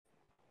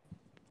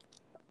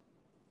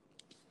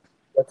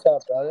What's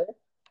up, brother?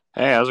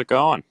 Hey, how's it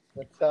going?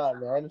 What's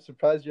up, man? I'm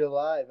surprised you're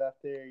alive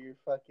after your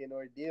fucking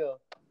ordeal.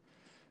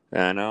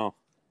 Yeah, I know.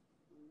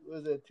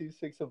 Was it 2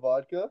 6 of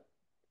vodka?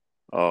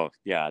 Oh,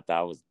 yeah, that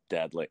was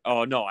deadly.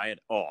 I had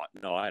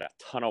a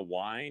ton of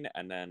wine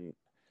and then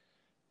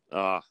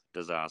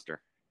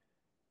disaster.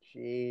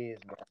 Jeez,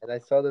 man. I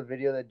saw the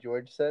video that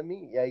George sent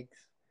me. Yikes.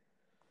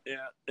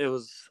 Yeah, it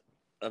was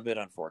a bit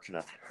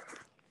unfortunate.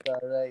 It's all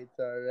right. It's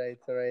all right.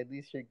 It's all right. At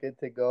least you're good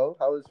to go.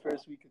 How was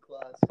first week of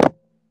class?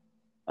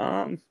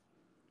 Um,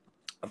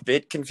 a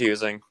bit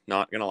confusing,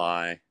 not gonna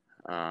lie.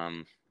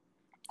 Um,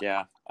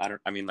 yeah, they're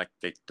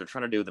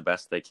trying to do the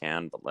best they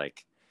can, but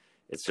like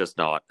it's just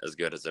not as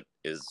good as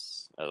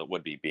it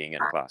would be being in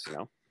class.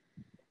 Of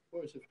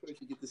course.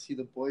 You get to see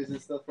the boys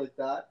and stuff like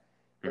that.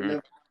 But Mm-hmm.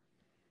 now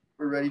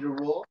we're ready to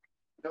roll.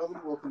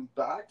 Gentlemen, welcome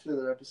back to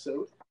another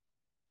episode.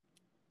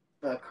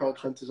 Carl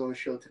Chunta is on the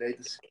show today.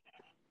 The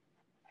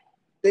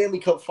Stanley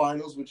Cup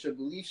Finals, which I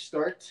believe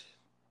start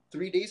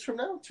 3 days from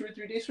now, 2 or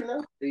 3 days from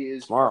now. It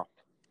is Tomorrow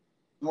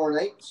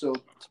night. So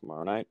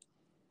night.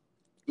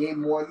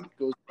 Game 1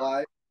 goes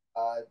live.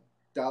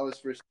 Dallas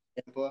versus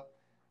Tampa.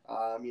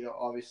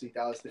 Obviously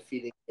Dallas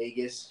defeating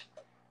Vegas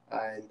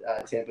and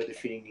Tampa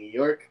defeating New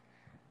York.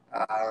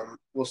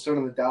 We'll start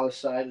on the Dallas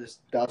side.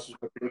 Dallas was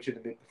my prediction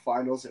to make the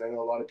finals, and I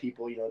know a lot of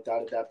people,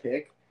 doubted that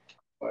pick.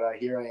 But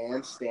here I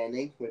am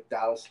standing with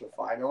Dallas in the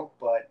final.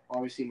 But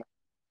obviously my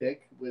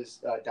pick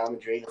was down the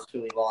drain. It's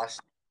really lost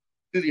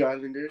to the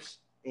Islanders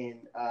in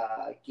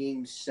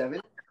Game 7.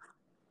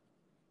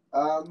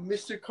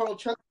 Mr. Carl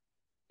Chunta,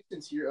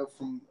 since you're out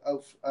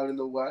in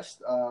the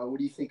West, what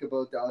do you think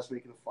about Dallas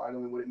making the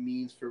final and what it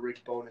means for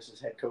Rick Bowness as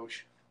head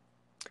coach?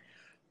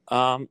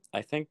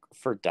 I think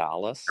for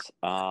Dallas,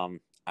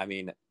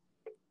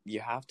 you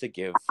have to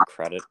give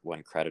credit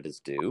when credit is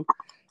due.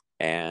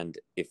 And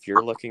if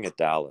you're looking at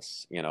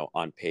Dallas,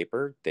 on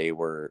paper, they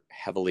were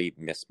heavily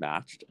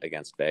mismatched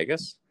against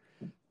Vegas.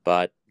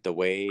 But the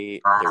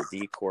way their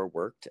D-core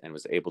worked and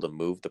was able to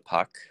move the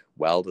puck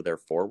well to their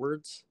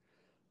forwards,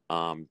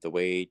 the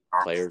way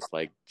players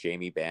like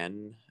Jamie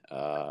Benn,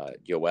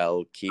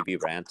 Yoel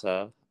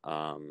Kiviranta,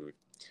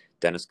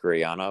 Dennis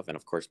Gurianov, and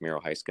of course Miro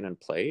Heiskanen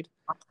played,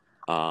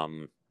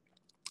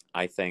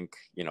 I think,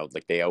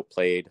 they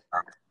outplayed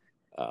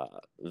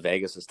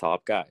Vegas's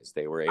top guys.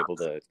 They were able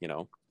to,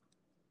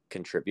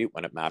 contribute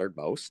when it mattered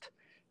most.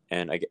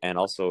 And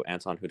also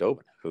Anton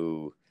Hudobin,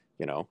 who,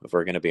 if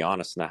we're going to be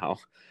honest now,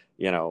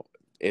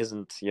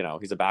 isn't,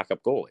 he's a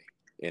backup goalie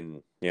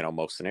in,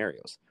 most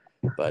scenarios.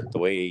 But the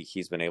way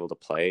he's been able to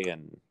play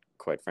and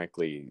quite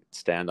frankly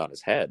stand on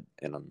his head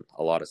in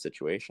a lot of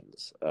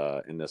situations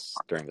during this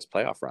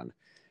playoff run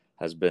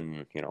has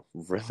been,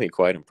 really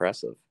quite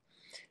impressive.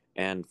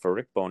 And for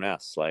Rick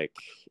Bowness,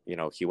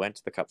 he went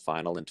to the Cup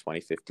final in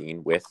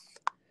 2015 with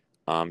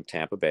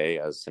Tampa Bay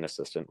as an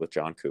assistant with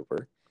John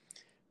Cooper.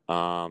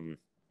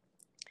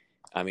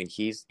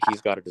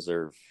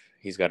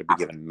 He's got to be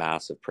given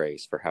massive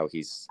praise for how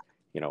he's,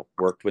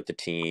 worked with the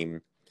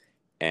team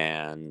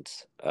and,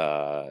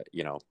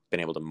 been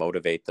able to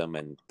motivate them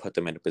and put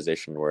them in a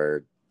position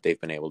where they've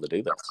been able to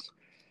do this.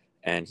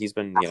 And he's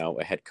been,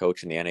 a head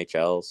coach in the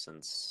NHL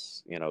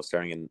since,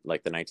 starting in the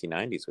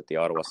 1990s with the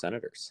Ottawa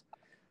Senators,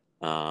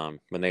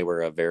 when they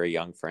were a very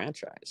young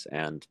franchise.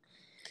 And,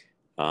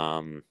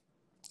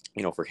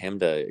 for him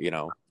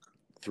to,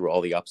 through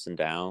all the ups and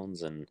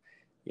downs and,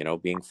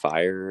 being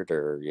fired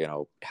or,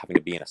 having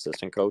to be an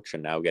assistant coach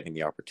and now getting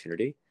the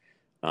opportunity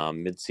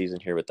mid-season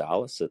here with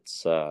Dallas,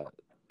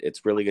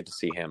 it's really good to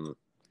see him,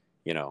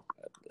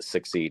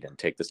 succeed and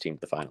take this team to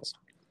the finals.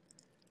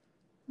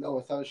 No,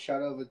 without a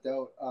shadow of a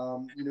doubt.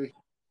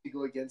 He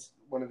go against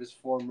one of his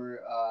former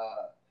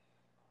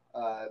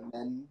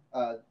men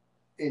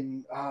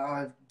in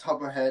top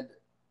of my head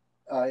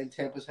in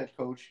Tampa's head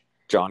coach,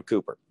 John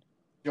Cooper.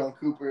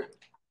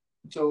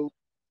 So,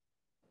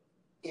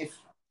 if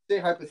say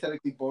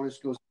hypothetically Bowness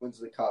goes and wins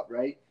the cup,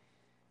 right?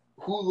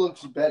 Who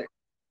looks better?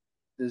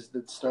 Does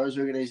the Stars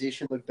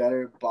organization look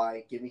better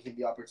by giving him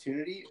the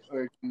opportunity,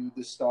 or do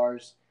the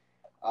Stars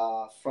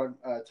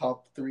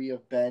top three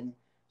of Ben,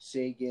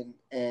 Sagan,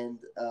 and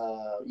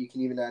you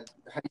can even add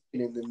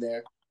Heiskanen in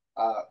there?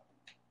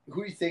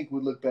 Who do you think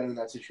would look better in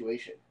that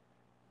situation?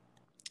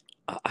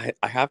 I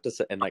have to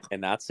say,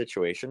 in that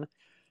situation,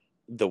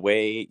 the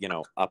way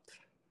up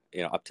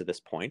to this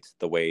point,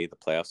 the way the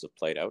playoffs have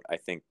played out, I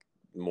think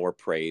more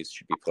praise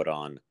should be put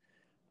on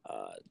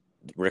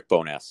Rick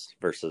Bowness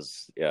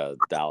versus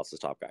Dallas's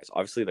top guys.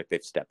 Obviously,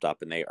 they've stepped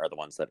up and they are the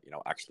ones that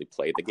actually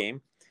play the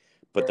game.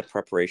 But the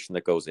preparation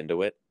that goes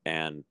into it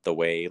and the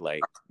way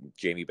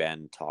Jamie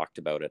Benn talked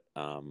about it,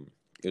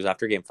 it was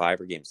after Game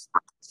 5 or Game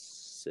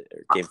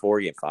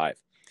 4, Game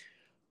 5.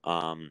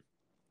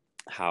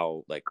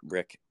 How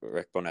Rick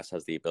Bowness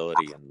has the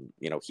ability and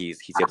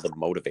he's able to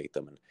motivate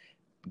them and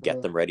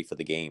get them ready for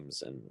the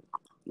games and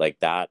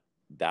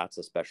that's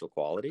a special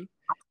quality.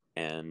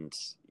 And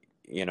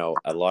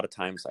a lot of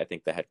times I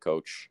think the head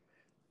coach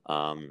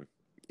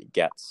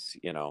gets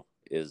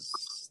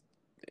is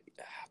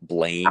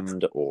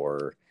blamed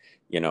or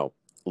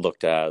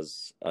looked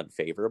as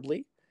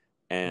unfavorably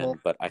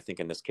But I think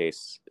in this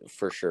case,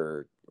 for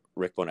sure,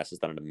 Rick Bowness has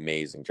done an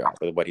amazing job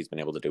with what he's been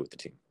able to do with the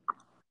team.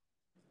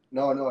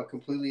 No, I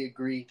completely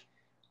agree.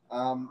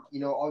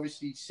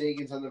 Obviously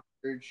Sagan's on the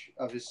verge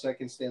of his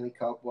second Stanley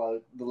Cup, while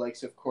the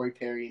likes of Corey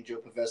Perry and Joe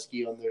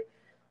Pavelski on their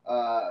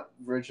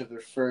verge of their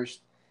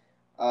first.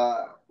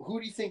 Who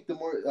do you think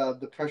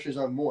the pressure's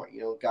on more?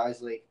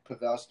 Guys like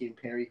Pavelski and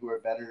Perry, who are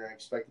veteran, are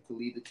expected to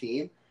lead the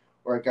team,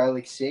 or a guy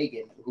like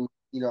Sagan, who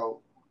he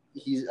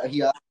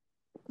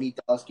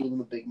Dallas gave him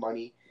the big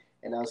money,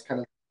 and now is kind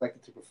of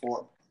expected to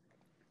perform.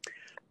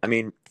 I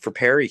mean, for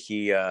Perry,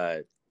 he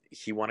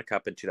won a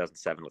cup in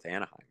 2007 with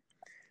Anaheim,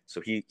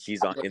 so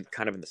he's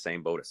kind of in the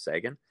same boat as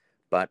Sagan.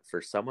 But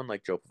for someone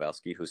like Joe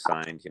Pavelski, who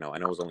signed, I know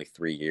it was only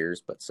 3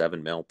 years, but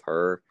 $7 million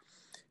per,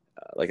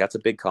 that's a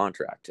big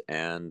contract,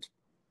 and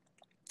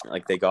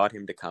they got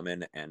him to come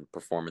in and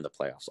perform in the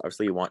playoffs.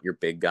 Obviously, you want your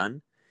big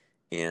gun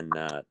in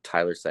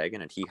Tyler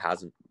Seguin, and he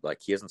hasn't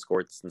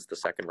scored since the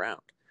second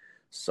round.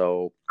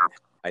 So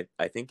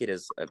I think it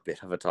is a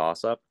bit of a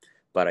toss-up,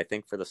 but I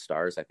think for the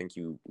Stars, I think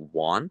you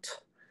want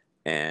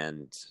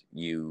and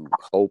you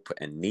hope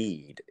and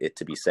need it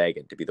to be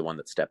Seguin, to be the one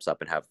that steps up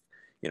and have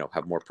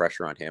more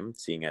pressure on him,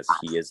 seeing as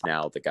he is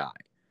now the guy.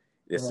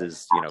 This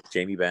is,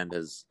 Jamie Benn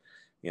has,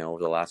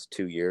 over the last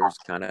 2 years,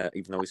 kind of,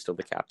 even though he's still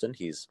the captain,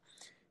 he's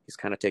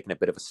kind of taken a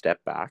bit of a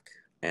step back.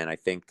 And I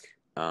think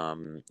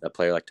a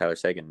player like Tyler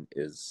Seguin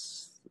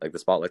is, the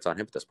spotlight's on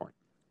him at this point.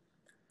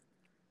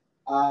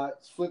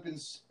 Flipping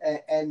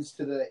ends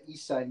to the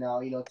east side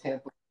now.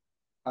 Tampa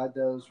had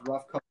those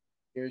rough couple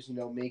of years,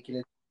 making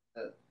it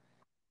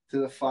to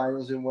the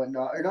finals and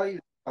whatnot, or not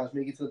even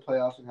making it to the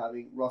playoffs and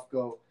having rough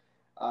go.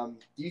 Do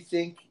you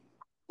think,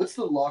 what's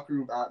the locker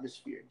room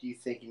atmosphere, do you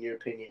think, in your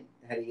opinion,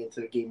 heading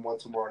into Game 1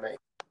 tomorrow night?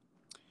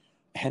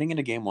 Heading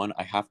into Game 1,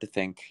 I have to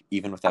think,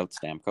 even without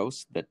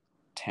Stamkos, that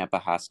Tampa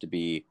has to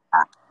be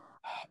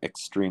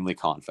extremely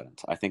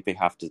confident. I think they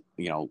have to,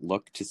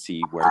 look to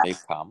see where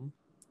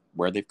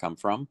they've come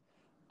from,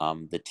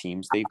 the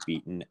teams they've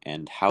beaten,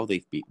 and how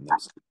they've beaten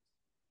those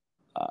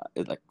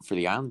teams. For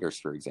the Islanders,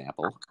 for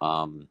example,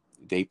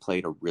 they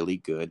played a really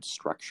good,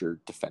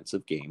 structured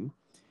defensive game,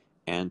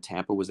 and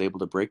Tampa was able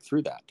to break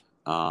through that.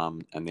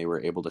 And they were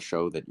able to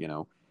show that,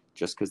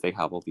 just because they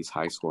have all these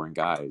high-scoring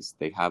guys,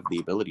 they have the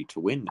ability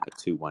to win a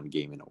 2-1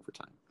 game in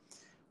overtime,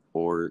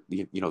 or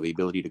the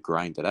ability to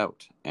grind it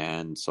out.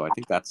 And so I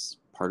think that's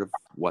part of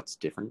what's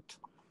different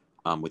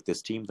with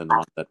this team than the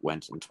one that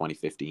went in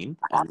 2015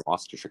 and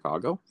lost to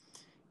Chicago,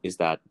 is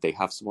that they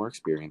have some more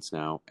experience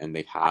now, and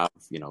they have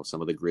some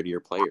of the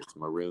grittier players,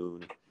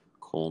 Maroon,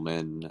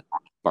 Coleman,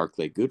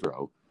 Barclay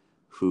Goodrow,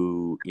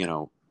 who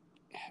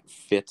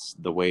fits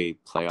the way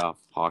playoff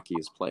hockey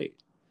is played.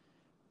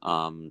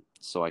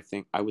 So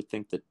I would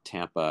think that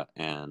Tampa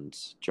and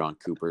John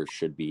Cooper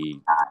should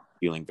be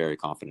feeling very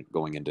confident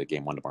going into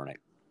Game 1 tomorrow night.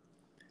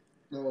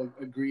 No,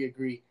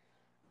 agree.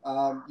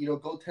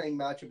 Goaltending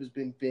matchup has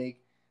been big.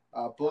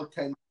 Both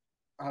tend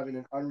having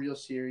an unreal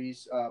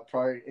series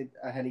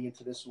heading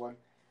into this one.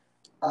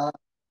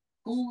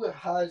 Who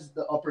has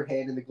the upper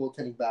hand in the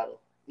goaltending battle,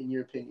 in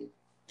your opinion?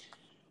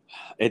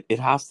 It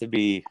has to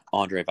be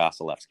Andrei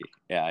Vasilevsky.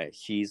 Yeah,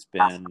 he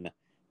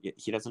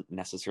doesn't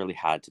necessarily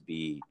had to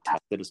be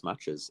tested as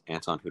much as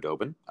Anton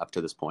Khudobin up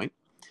to this point.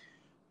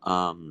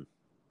 But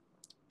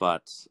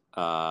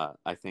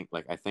I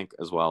think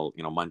as well,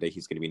 Monday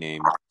he's going to be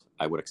named,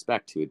 I would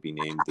expect he would be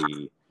named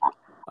the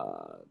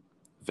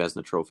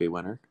Vezina Trophy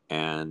winner.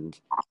 And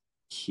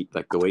he,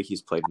 the way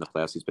he's played in the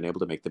playoffs, he's been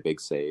able to make the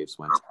big saves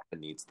when it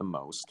needs the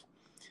most.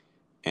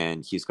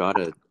 And he's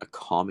got a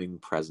calming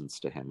presence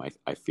to him.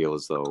 I feel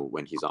as though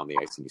when he's on the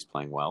ice and he's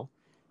playing well.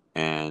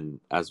 And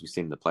as we've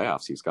seen in the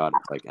playoffs, he's got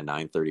a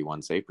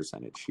 .931 save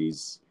percentage.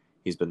 He's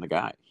been the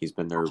guy. He's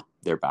been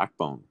their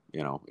backbone,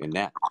 in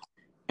net.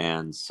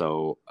 And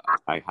so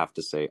I have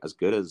to say, as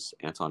good as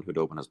Anton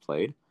Khudobin has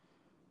played,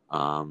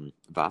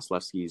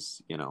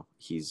 Vasilevsky's,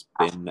 he's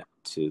been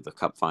to the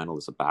Cup final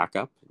as a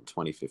backup in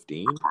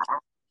 2015.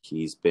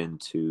 He's been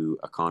to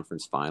a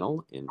conference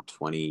final in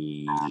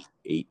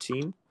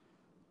 2018.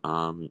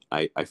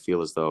 I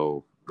feel as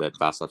though that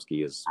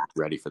Vasilevsky is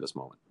ready for this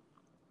moment.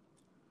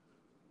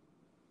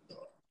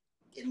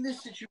 In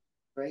this situation,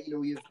 right,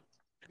 we have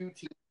two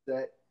teams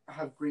that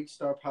have great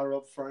star power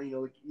up front.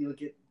 You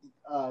look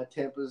at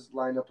Tampa's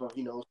lineup of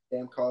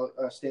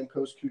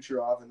Stamkos,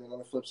 Kucherov, and then on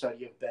the flip side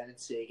you have Benn and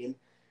Sagan.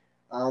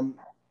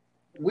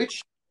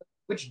 Which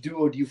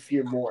duo do you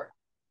fear more?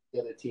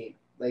 The other team,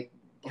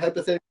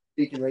 hypothetically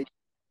speaking, right?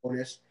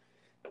 Honest,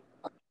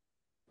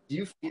 do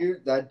you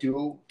fear that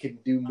duo can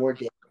do more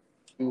damage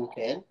than duo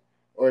can,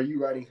 or are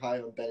you riding high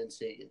on Benn and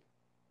Sagan?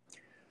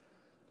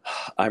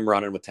 I'm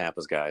running with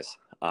Tampa's guys.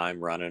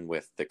 I'm running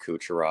with the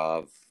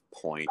Kucherov,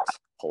 Point,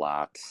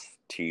 Palat,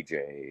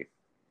 TJ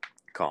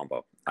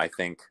combo. I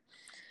think,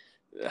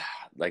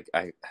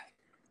 I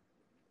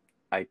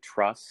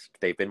trust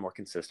they've been more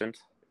consistent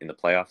in the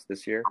playoffs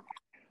this year.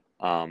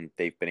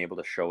 They've been able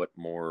to show it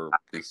more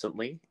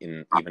recently,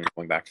 in even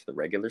going back to the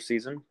regular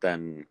season,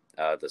 than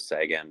the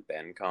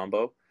Sagan-Benn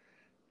combo.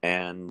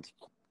 And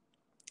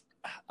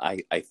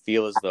I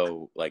feel as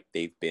though like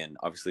they've been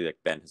obviously like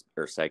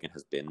Sagan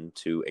has been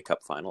to a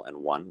cup final and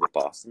won with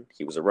Boston.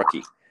 He was a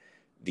rookie.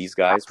 These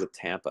guys with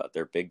Tampa,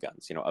 they're big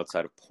guns.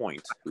 Outside of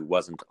Point, who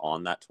wasn't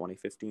on that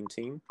 2015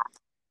 team,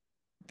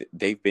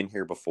 they've been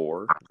here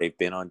before. They've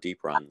been on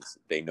deep runs.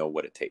 They know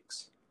what it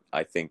takes.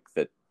 I think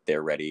that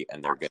they're ready,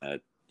 and they're gonna.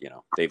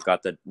 They've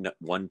got the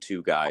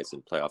 1-2 guys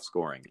in playoff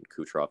scoring, and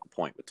Kucherov and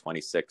Point with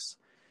 26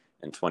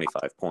 and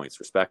 25 points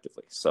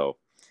respectively. So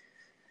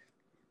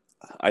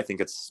I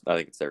think it's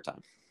their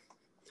time.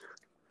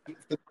 For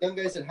the young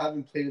guys that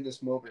haven't played in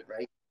this moment,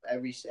 right?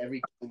 Every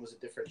game was a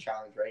different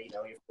challenge, right?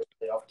 Your first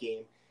playoff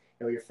game,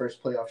 your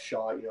first playoff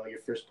shot, your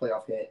first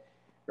playoff hit.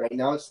 Right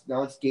now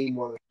it's game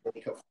one of the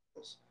Stanley Cup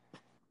Finals.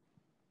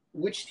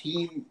 Which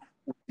team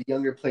with the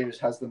younger players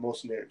has the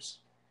most nerves?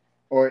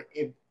 Or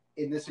if,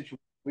 in this situation,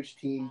 which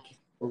team can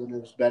handle the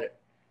nerves better?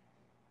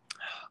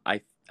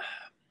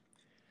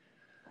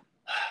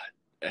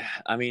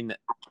 I mean,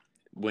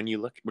 when you're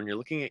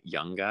looking at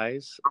young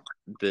guys,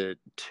 the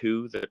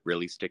two that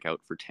really stick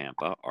out for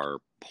Tampa are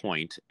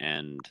Point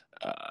and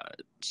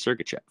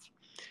Sergachev.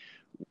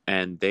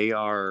 And they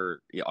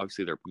are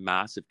obviously they're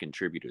massive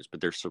contributors,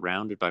 but they're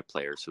surrounded by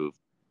players who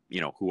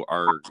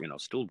are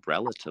still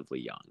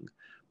relatively young,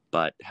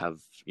 but have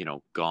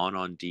gone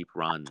on deep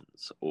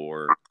runs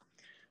or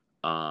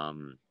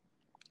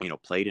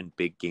played in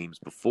big games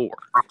before.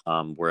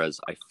 Whereas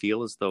I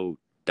feel as though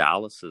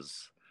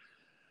Dallas's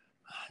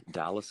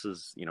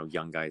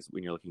young guys,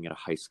 when you're looking at a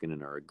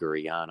Heiskanen or a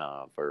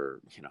Gurianov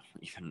or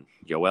even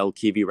Yoel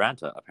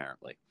Kiviranta,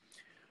 apparently,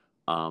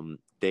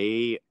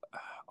 they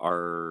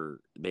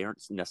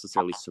aren't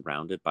necessarily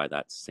surrounded by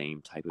that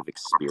same type of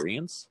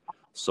experience.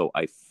 So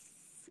I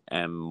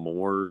am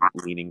more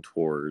leaning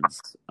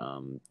towards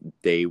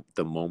the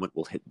moment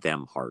will hit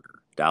them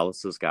harder.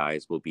 Dallas's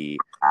guys will be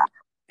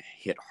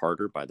hit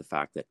harder by the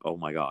fact that, oh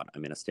my God,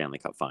 I'm in a Stanley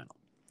Cup final.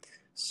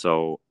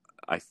 So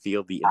I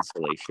feel the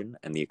insulation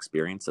and the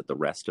experience that the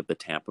rest of the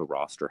Tampa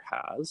roster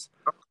has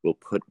will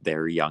put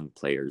their young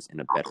players in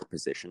a better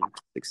position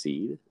to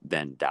succeed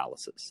than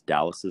Dallas's.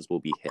 Dallas's will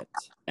be hit.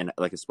 And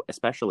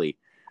especially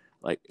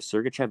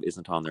Sergachev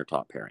isn't on their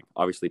top pairing.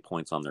 Obviously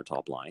Point's on their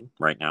top line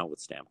right now with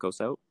Stamkos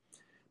out.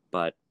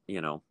 But,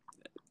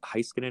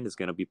 Heiskanen is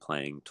going to be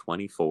playing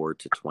 24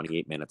 to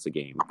 28 minutes a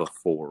game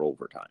before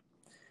overtime.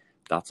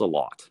 That's a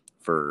lot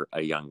for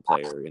a young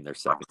player in their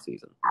second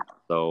season.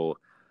 So,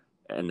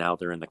 and now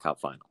they're in the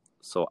cup final.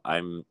 So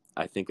I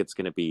think it's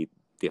going to be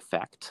the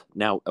effect.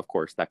 Now, of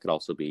course, that could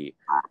also be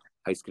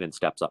Heiskanen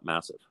steps up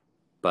massive,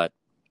 but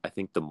I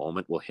think the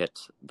moment will hit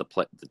the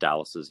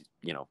Dallas's,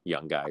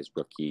 young guys,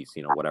 rookies,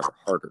 whatever,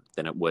 harder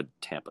than it would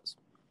Tampa's.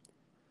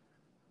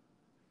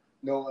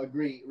 No,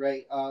 agree,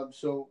 right?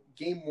 So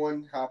game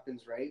one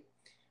happens, right?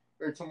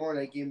 Or tomorrow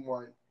night, game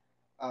one.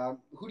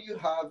 Who do you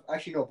have?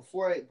 Actually, no.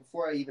 Before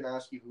I even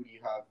ask you, who do you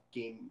have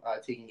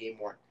taking game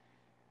one?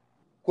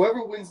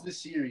 Whoever wins the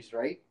series,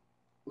 right?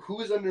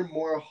 Who is under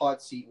more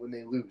hot seat when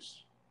they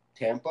lose?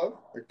 Tampa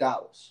or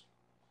Dallas?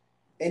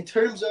 In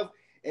terms of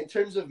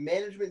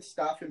management,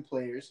 staff, and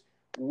players,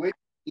 which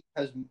team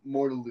has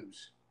more to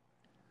lose?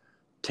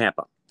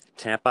 Tampa.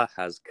 Tampa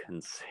has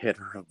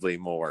considerably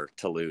more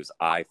to lose,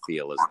 I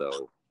feel, as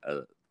though,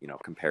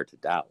 compared to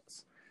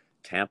Dallas.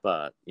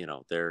 Tampa,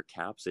 their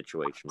cap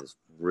situation is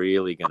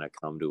really going to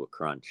come to a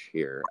crunch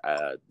here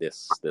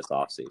this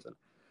offseason.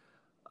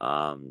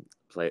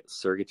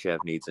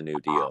 Sergachev needs a new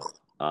deal.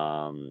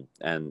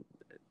 And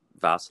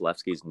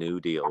Vasilevsky's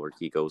new deal, where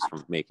he goes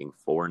from making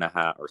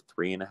 $4.5 or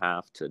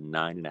 $3.5 to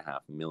 $9.5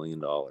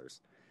 million.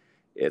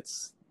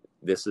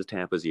 This is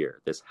Tampa's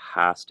year. This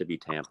has to be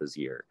Tampa's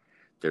year.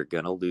 They're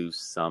going to lose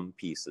some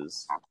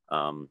pieces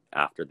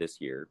after this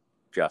year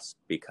just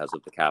because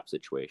of the cap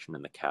situation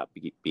and the cap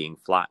being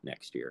flat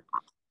next year.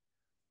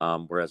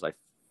 Whereas I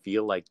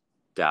feel like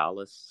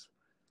Dallas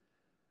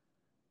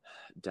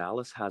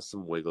has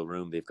some wiggle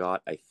room. They've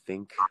got, I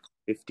think,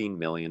 $15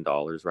 million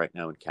right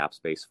now in cap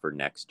space for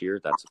next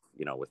year. That's,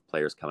 with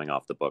players coming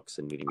off the books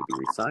and needing to be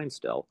re-signed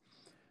still.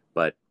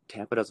 But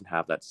Tampa doesn't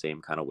have that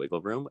same kind of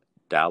wiggle room.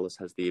 Dallas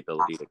has the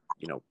ability to,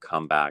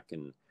 come back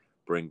and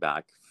bring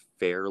back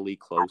fairly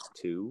close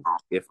to,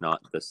 if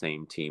not the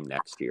same team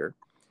next year.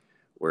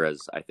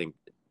 Whereas I think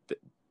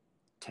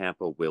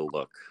Tampa will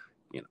look,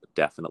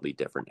 definitely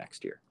different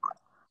next year.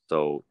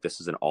 So this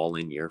is an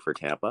all-in year for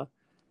Tampa.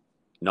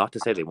 Not to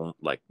say they won't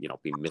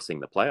be missing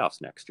the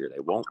playoffs next year.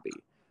 They won't be,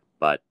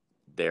 but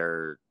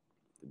they're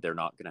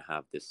not going to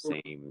have this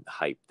same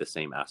hype, the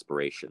same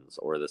aspirations,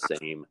 or the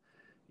same,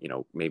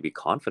 maybe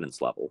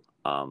confidence level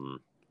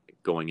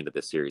going into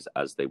this series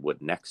as they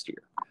would next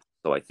year.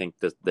 So I think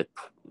that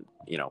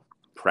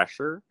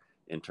pressure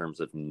in terms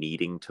of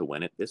needing to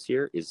win it this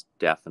year is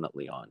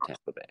definitely on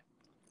Tampa Bay.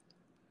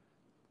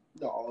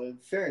 No,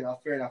 fair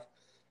enough.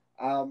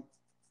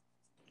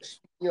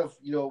 Speaking of,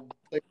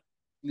 players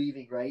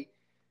leaving, right?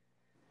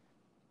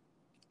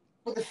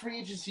 When the free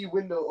agency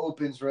window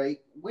opens, right?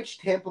 Which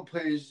Tampa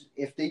players,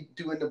 if they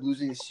do end up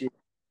losing this year,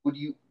 will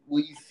you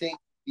think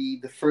be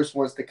the first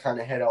ones to kind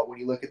of head out when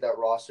you look at that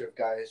roster of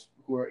guys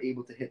who are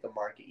able to hit the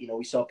market. You know,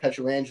 we saw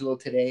Pietrangelo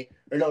today,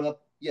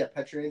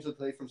 Pietrangelo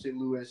today from St.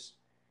 Louis.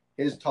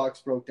 His talks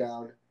broke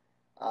down.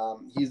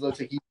 He looks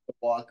like he's going to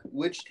walk.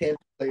 Which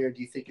Tampa player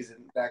do you think is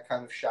in that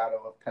kind of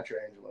shadow of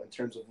Pietrangelo in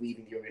terms of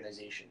leading the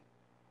organization?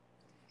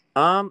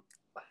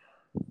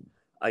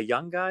 A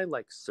young guy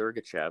like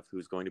Sergachev,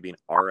 who's going to be an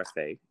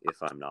RFA,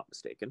 if I'm not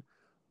mistaken,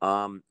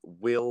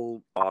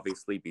 will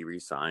obviously be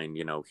re-signed.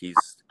 You know, he's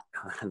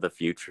kind of the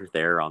future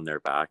there on their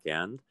back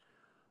end.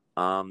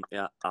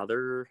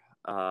 Other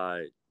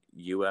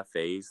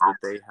UFAs that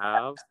they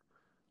have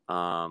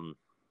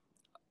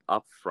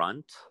up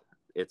front,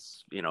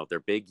 it's, you know, their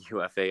big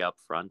UFA up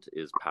front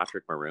is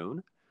Patrick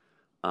Maroon.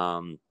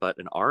 But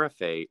an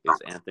RFA is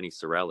Anthony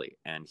Cirelli,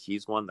 and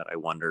he's one that I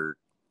wonder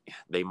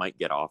they might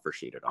get offer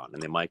sheeted on,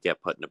 and they might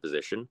get put in a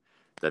position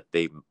that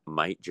they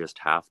might just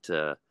have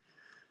to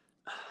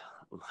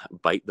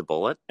bite the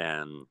bullet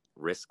and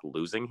risk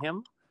losing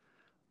him,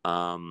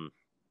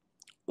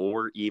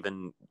 or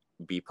even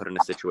be put in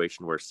a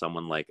situation where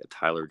someone like a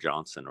Tyler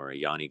Johnson or a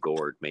Yanni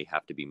Gourde may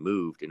have to be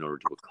moved in order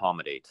to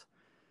accommodate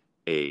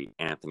a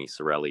Anthony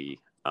Cirelli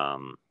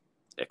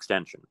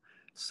extension.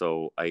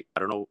 So I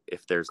don't know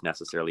if there's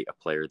necessarily a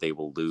player they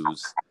will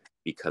lose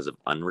because of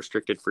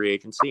unrestricted free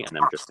agency and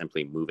then just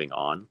simply moving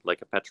on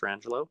like a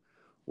Pietrangelo,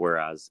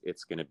 whereas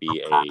it's going to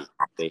be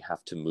they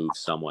have to move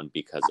someone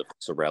because of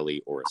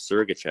Cirelli or a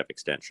Sergachev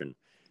extension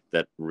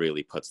that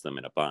really puts them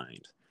in a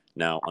bind.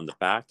 Now, on the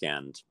back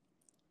end,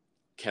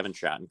 Kevin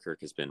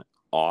Shattenkirk has been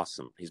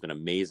awesome. He's been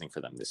amazing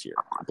for them this year,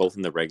 both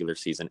in the regular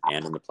season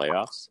and in the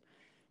playoffs.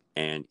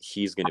 And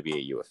he's going to be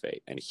a UFA,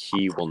 and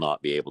he will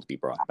not be able to be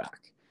brought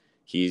back.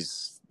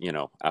 He's, you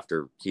know,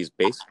 after he's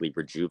basically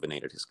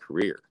rejuvenated his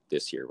career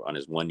this year on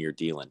his 1-year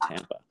deal in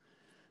Tampa.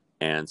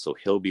 And so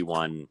he'll be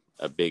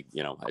a big,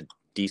 you know, a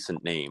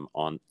decent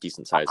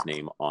sized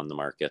name on the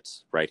market,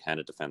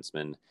 right-handed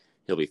defenseman.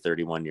 He'll be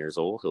 31 years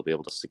old. He'll be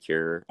able to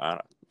secure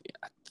a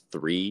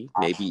 3,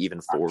 maybe even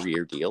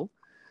 4-year deal.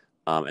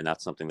 And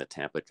that's something that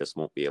Tampa just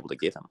won't be able to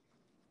give him.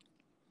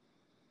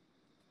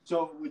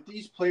 So with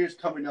these players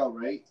coming out,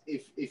 right,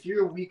 if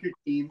you're a weaker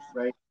team,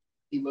 right,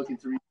 team looking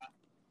to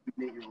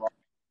rejuvenate your roster,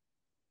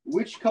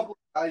 which couple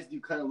of guys do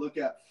you kind of look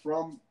at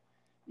from,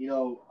 you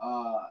know,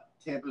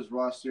 Tampa's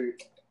roster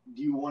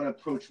do you want to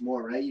approach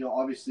more, right? You know,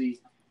 obviously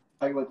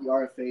talking about the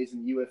RFAs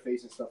and the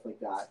UFAs and stuff like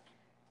that.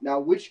 Now,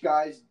 which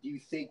guys do you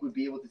think would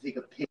be able to take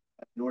a pay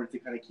in order to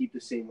kind of keep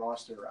the same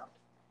roster around?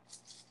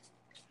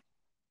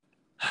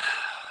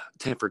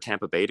 For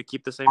Tampa Bay to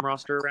keep the same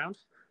roster around?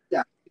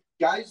 Yeah.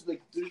 Guys,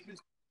 like, there's been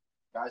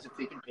guys have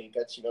taken pay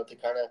cuts, you know, to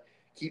kind of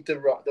keep the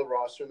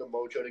roster and the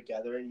mojo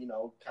together and, you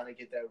know, kind of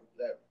get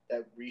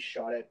that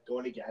reshot at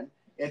going again.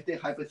 If they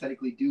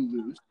hypothetically do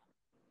lose,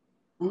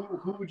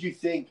 who would you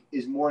think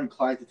is more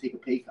inclined to take a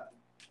pay cut?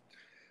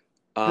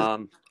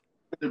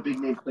 They're big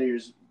name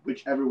players,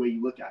 whichever way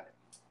you look at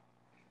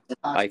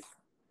it.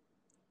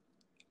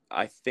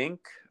 I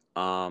think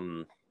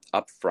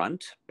up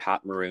front,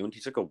 Pat Maroon,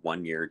 he took a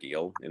 1-year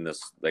deal in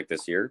this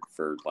year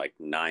for like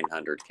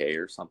 $900K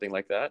or something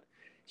like that.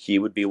 He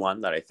would be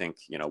one that I think,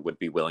 you know, would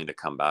be willing to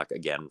come back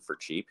again for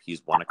cheap.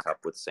 He's won a cup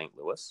with St.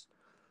 Louis.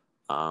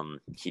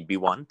 He'd be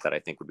one that I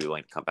think would be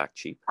willing to come back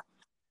cheap.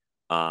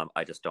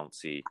 I just don't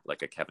see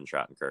like a Kevin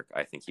Shattenkirk.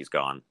 I think he's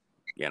gone.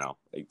 You know,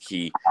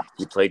 he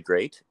played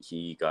great.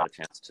 He got a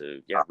chance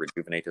to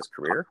rejuvenate his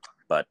career,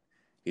 but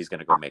he's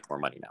going to go make more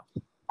money now.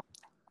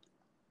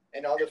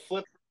 And on the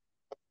flip,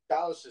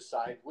 Dallas'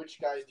 side, which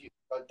guys do you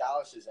think on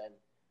Dallas' end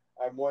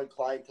are more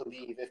inclined to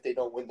leave if they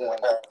don't win the?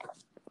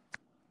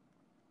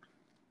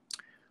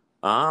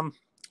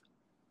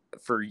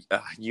 For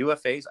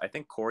UFAs, I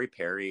think Corey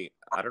Perry,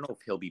 I don't know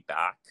if he'll be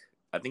back.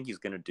 I think he's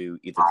going to do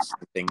either the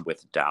same thing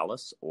with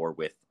Dallas or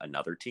with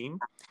another team,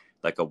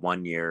 like a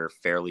 1-year,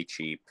 fairly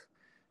cheap,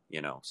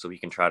 you know, so he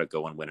can try to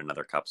go and win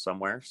another cup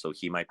somewhere. So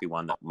he might be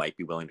one that might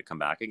be willing to come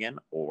back again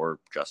or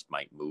just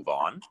might move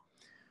on.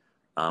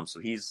 So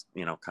he's,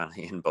 you know, kind of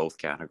in both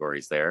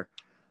categories there.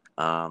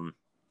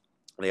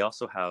 They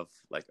also have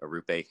like a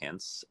Rupe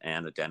Hintz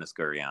and a Denis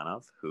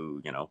Gurianov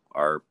who, you know,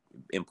 are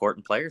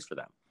important players for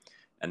them.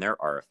 And they're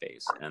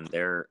RFAs. And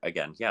they're,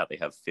 again, they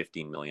have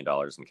 $15 million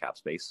in cap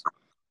space.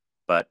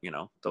 But, you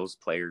know, those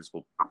players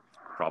will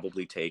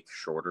probably take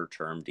shorter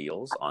term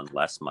deals on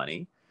less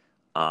money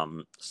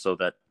so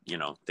that, you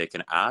know, they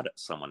can add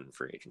someone in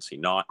free agency.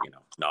 Not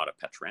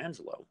a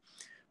Pietrangelo,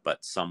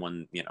 but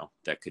someone, you know,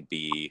 that could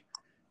be,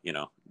 you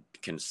know,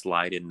 can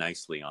slide in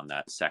nicely on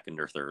that second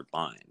or third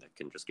line that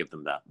can just give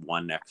them that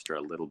one extra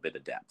little bit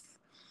of depth.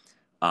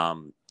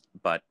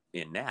 But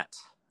in net,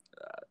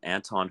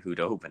 Anton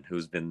Hudobin,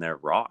 who's been their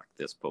rock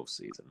this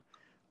postseason,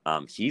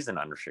 he's an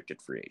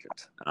unrestricted free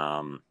agent.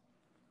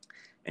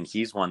 And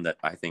he's one that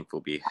I think will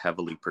be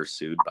heavily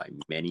pursued by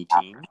many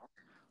teams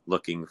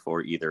looking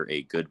for either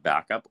a good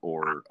backup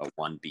or a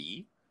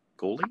 1B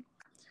goalie.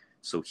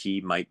 So he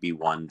might be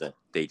one that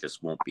they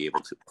just won't be able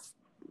to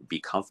be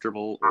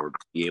comfortable or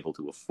be able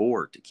to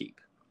afford to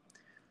keep.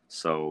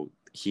 So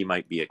he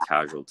might be a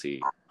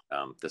casualty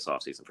this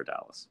offseason for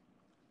Dallas.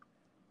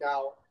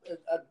 Now,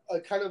 a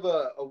kind of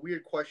a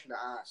weird question to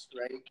ask,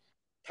 right?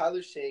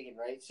 Tyler Seguin,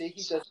 right? Say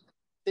he does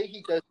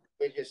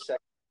win his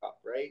second cup,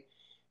 right?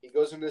 He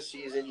goes into the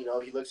season,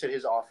 he looks at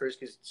his offers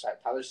because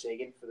Tyler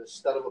Seguin, for the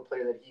stud of a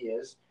player that he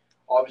is,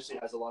 obviously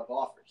has a lot of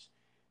offers.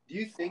 Do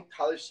you think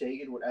Tyler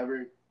Seguin would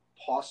ever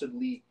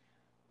possibly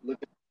look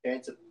at the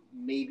chance of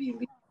maybe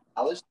leaving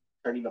Dallas,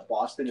 turning to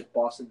Boston if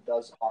Boston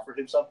does offer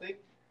him something,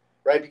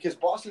 right? Because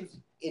Boston's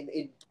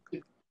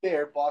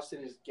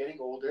Boston is getting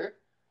older,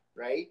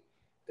 right?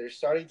 They're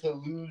starting to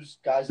lose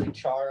guys like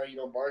Chara.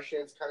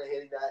 Marchand's kind of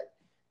hitting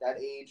that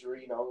age where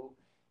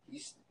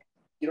he's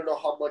you don't know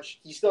how much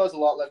he still has a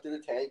lot left in the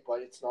tank,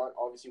 but it's not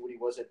obviously what he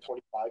was at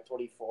 25,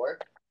 24.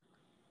 I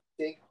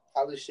think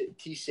Tyler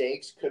T.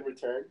 Sags could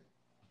return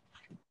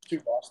to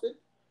Boston,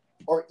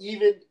 or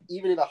even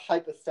in a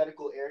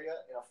hypothetical area,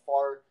 in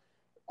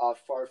a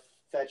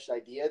far-fetched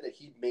idea that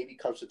he maybe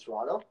comes to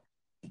Toronto.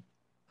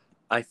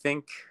 I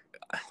think,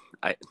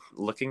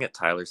 looking at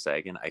Tyler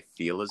Seguin, I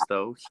feel as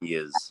though he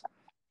is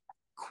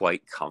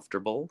quite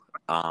comfortable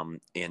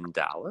in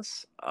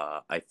Dallas.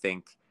 I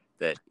think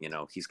that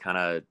he's kind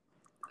of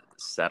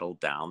settled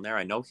down there.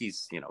 I know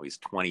he's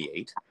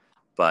 28,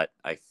 but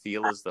I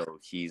feel as though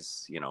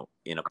he's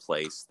in a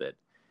place that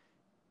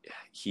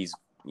he's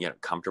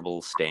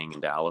comfortable staying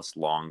in Dallas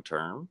long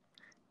term,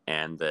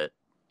 and that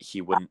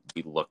he wouldn't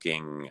be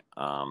looking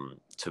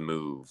to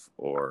move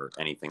or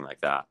anything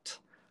like that.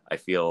 I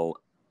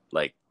feel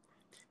like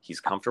he's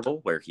comfortable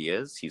where he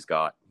is. He's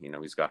got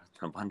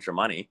a bunch of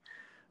money,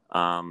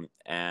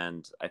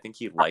 and I think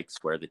he likes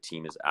where the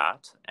team is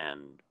at,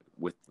 and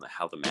with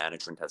how the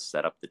management has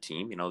set up the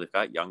team. They've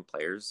got young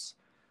players.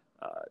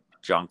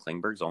 John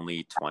Klingberg's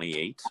only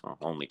 28.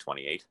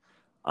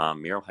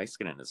 Miro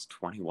Heiskanen is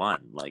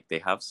 21. Like, they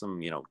have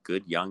some,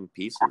 good young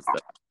pieces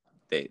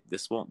that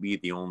this won't be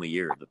the only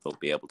year that they'll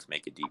be able to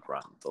make a deep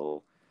run.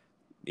 They'll,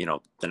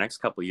 the next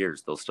couple of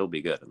years, they'll still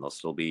be good, and they'll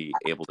still be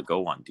able to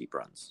go on deep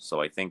runs. So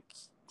I think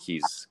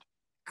he's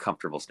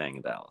comfortable staying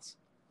in Dallas.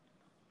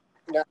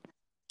 Now,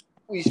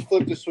 we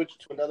flipped the switch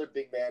to another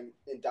big man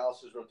in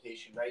Dallas's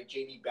rotation, right?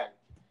 Jamie Benn.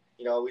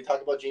 We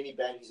talk about Jamie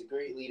Benn. He's a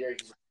great leader.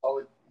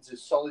 He's a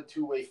solid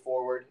two-way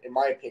forward, in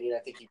my opinion. I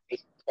think he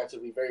plays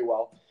defensively very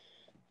well.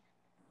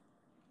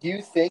 Do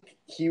you think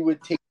he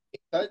would take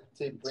a cut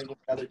to bring in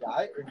another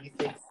guy, or do you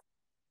think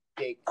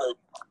he take a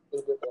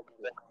little bit more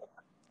money?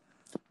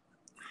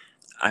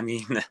 I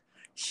mean,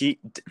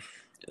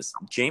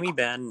 Jamie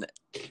Benn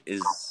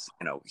is,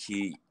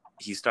 he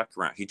stuck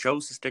around. He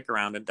chose to stick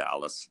around in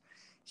Dallas.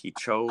 He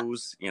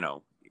chose,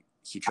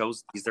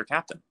 he's their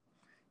captain.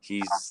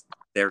 He's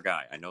their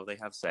guy. I know they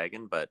have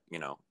Sagan, but,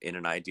 in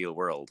an ideal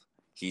world,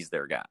 he's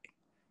their guy.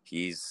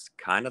 He's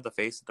kind of the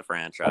face of the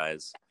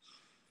franchise.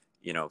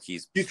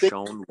 He's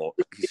shown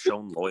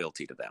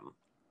loyalty to them.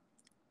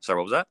 Sorry,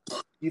 what was that?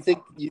 You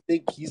think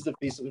he's the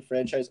face of the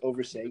franchise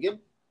over Sagan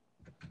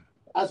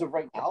as of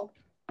right now?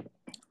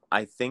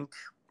 I think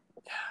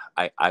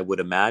I would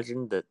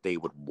imagine that they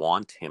would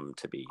want him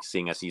to be,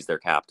 seeing as he's their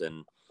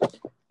captain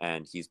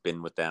and he's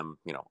been with them,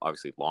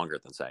 obviously longer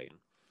than Sagan.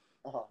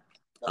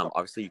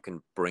 Obviously, you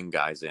can bring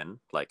guys in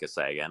like a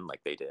Sagan,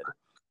 like they did,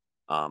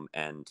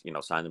 and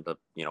sign them to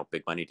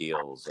big money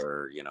deals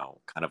or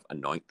kind of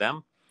anoint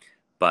them.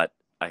 But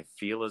I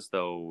feel as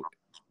though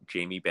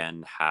Jamie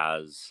Benn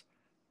has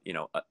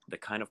the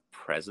kind of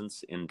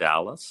presence in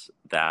Dallas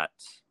that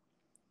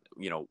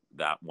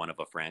that one of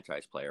a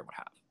franchise player would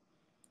have.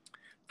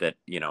 That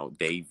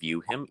they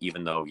view him,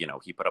 even though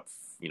he put up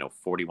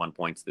 41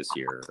 points this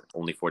year,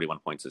 only 41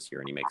 points this year,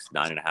 and he makes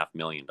 $9.5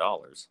 million.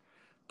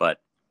 But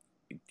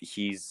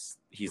he's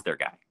their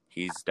guy.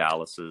 He's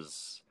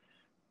Dallas's,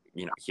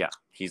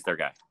 he's their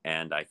guy.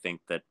 And I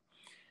think that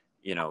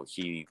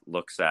he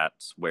looks at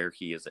where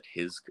he is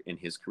in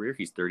his career.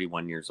 He's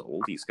 31 years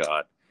old. He's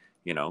got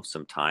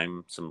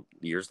some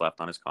years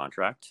left on his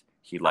contract.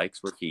 He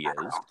likes where he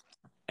is,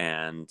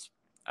 and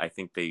I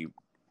think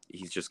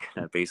he's just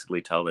going to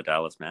basically tell the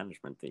Dallas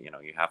management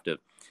that,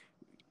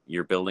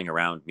 you're building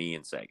around me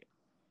and Sagan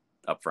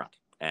up front,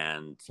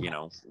 and,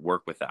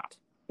 work with that.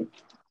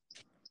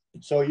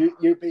 So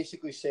you're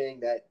basically saying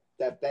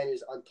that Ben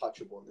is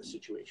untouchable in this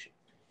situation.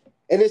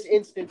 In this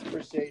instance,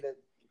 per se, that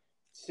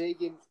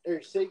Sagan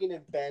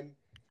and Ben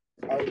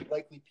are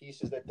likely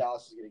pieces that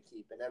Dallas is going to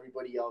keep, and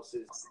everybody else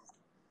is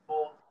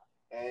full,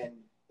 and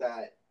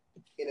that,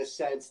 in a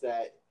sense,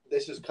 that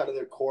this is kind of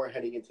their core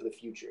heading into the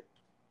future.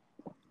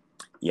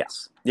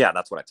 Yes. Yeah,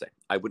 that's what I'd say.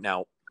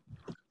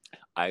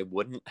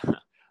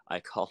 I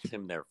called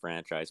him their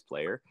franchise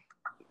player,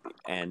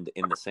 and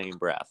in the same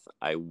breath,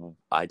 I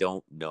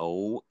don't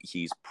know.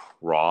 He's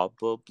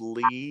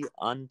probably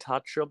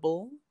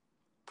untouchable.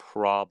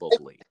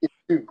 Probably.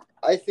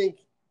 I think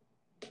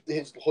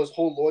his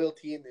whole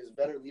loyalty and his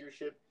veteran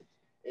leadership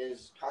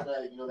is kind of,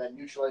 that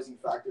neutralizing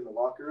factor in the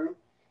locker room.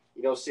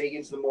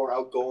 Sagan's the more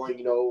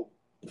outgoing,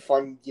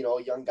 fun,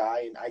 young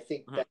guy, and I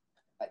think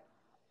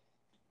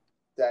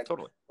that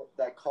totally.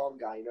 That calm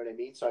guy, you know what I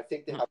mean? So I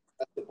think they have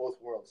the best of both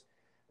worlds.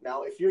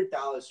 Now, if you're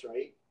Dallas,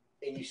 right,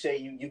 and you say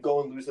you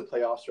go and lose the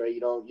playoffs, right? You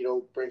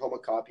don't bring home a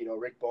cup.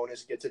 Rick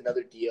Bowness gets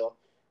another deal,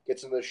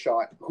 gets another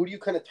shot. Who do you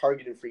kind of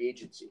target in free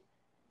agency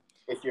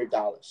if you're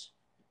Dallas?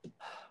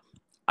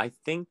 I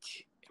think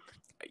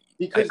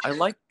because I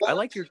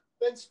like your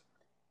defense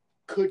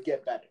could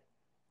get better.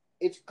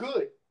 It's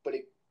good, but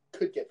it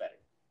could get better.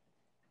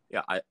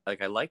 Yeah, I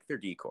like their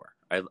decor.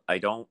 I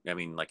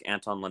mean, like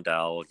Anton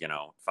Lundell,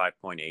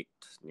 5.8,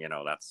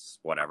 that's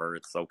whatever.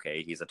 It's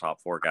okay. He's a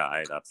top 4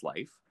 guy. That's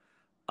life.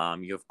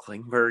 You have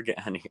Klingberg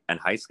and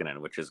Heiskanen,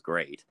 which is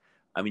great.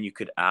 I mean, you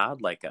could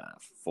add like a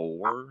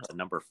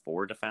number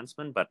 4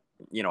 defenseman, but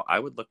I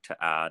would look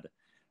to add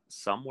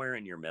somewhere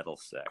in your middle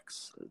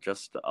 6,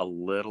 just a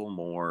little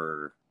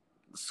more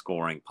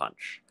scoring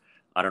punch.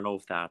 I don't know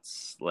if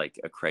that's like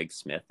a Craig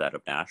Smith out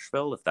of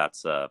Nashville, if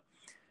that's a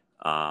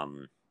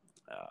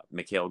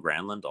Mikael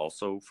Granlund,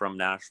 also from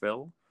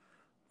Nashville,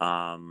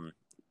 and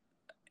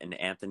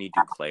Anthony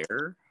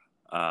Duclair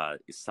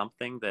is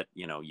something that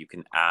you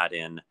can add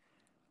in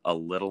a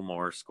little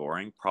more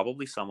scoring.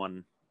 Probably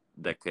someone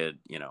that could,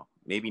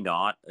 maybe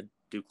not a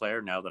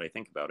Duclair now that I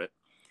think about it,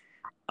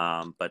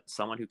 but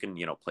someone who can,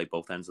 play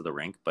both ends of the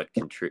rink, but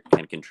can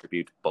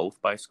contribute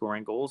both by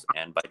scoring goals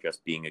and by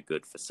just being a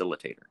good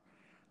facilitator.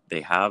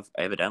 They have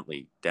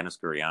evidently Denis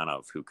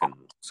Gurianov who can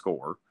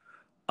score.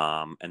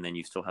 And then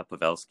you still have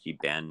Pavelski,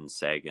 Ben,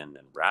 Sagan,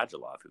 and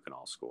Radulov who can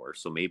all score.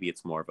 So maybe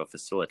it's more of a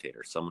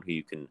facilitator, someone who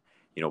you can,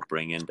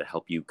 bring in to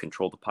help you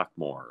control the puck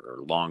more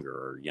or longer,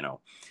 or,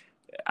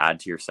 add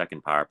to your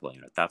second power play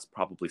unit. That's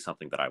probably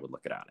something that I would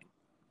look at adding.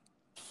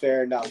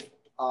 Fair enough.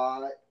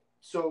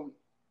 So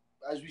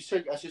as you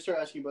start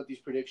asking about these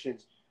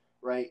predictions,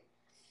 right?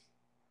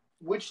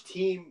 Which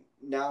team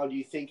now do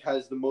you think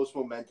has the most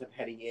momentum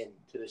heading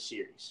into the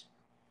series?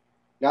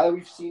 Now that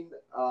we've seen,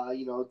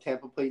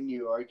 Tampa play New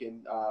York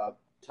and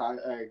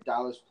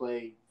Dallas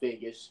play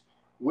Vegas,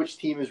 which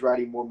team is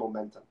riding more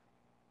momentum?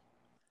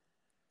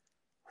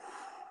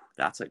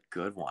 That's a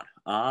good one.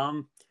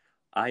 I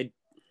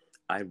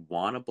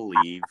want to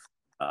believe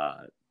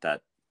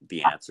that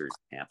the answer is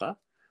Tampa,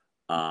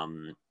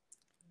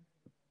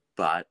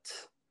 but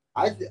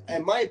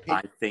in my opinion,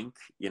 I think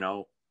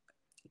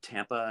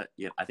Tampa.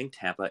 Yeah, I think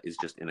Tampa is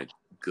just in a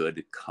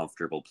good,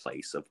 comfortable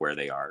place of where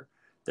they are.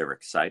 They're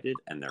excited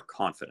and they're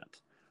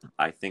confident.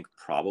 I think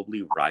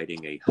probably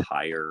riding a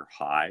higher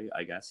high,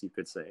 I guess you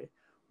could say,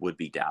 would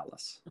be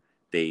Dallas.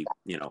 They,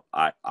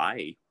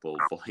 I will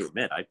fully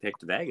admit I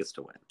picked Vegas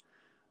to win.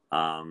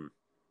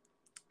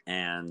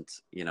 And,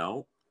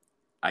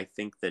 I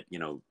think that,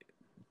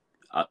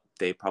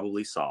 they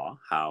probably saw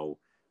how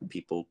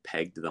people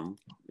pegged them,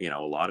 a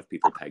lot of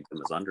people pegged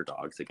them as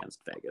underdogs against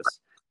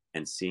Vegas,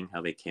 and seeing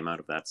how they came out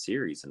of that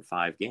series in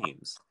 5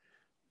 games.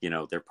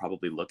 They're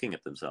probably looking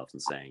at themselves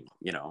and saying,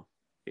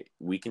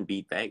 we can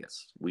beat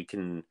Vegas. We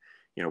can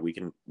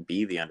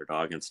be the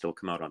underdog and still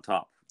come out on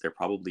top. They're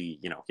probably,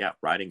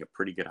 riding a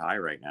pretty good high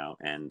right now.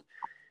 And,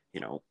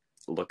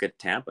 look at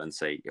Tampa and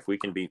say, if we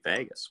can beat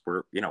Vegas,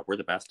 we're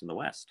the best in the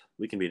West.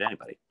 We can beat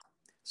anybody.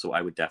 So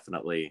I would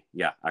definitely,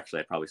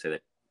 I'd probably say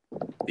that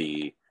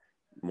the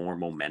more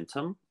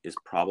momentum is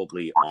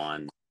probably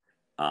on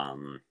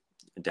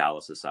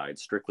Dallas' side,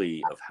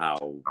 strictly of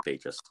how they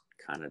just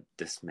kind of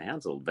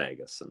dismantled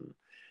Vegas and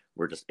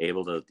were just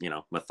able to,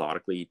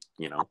 methodically,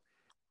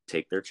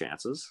 take their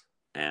chances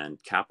and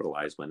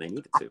capitalize when they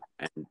needed to.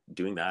 And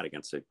doing that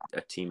against a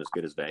team as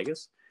good as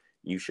Vegas,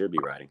 you should be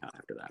riding high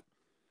after that.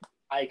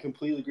 I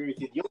completely agree with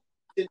you. The only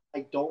reason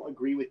I don't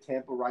agree with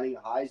Tampa riding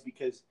high is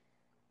because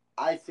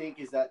I think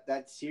is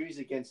that series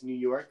against New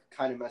York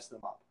kind of messed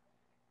them up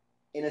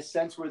in a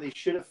sense where they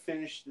should have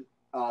finished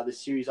the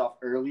series off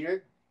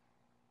earlier,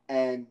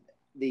 and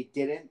they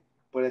didn't.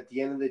 But at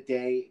the end of the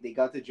day, they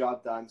got the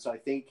job done. So I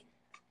think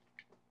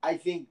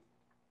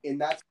in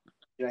that,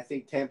 I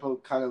think Tampa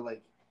kind of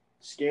like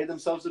scared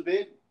themselves a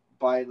bit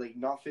by like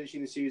not finishing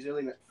the series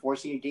early and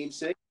forcing a game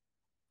 6.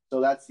 So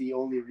that's the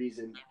only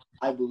reason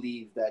I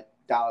believe that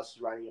Dallas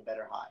is riding a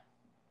better high.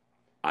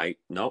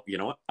 No, you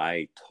know what?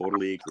 I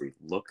totally agree.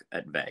 Look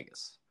at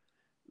Vegas.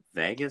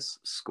 Vegas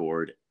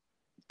scored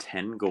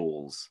 10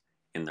 goals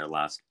in their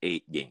last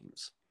 8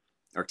 games,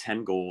 or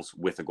 10 goals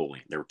with a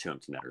goalie. There were 2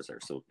 empty netters there.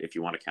 So if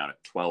you want to count it,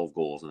 12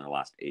 goals in their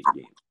last 8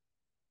 games.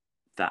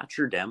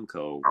 Thatcher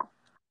Demko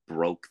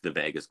broke the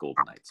Vegas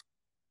Golden Knights.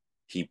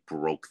 He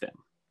broke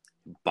them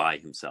by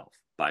himself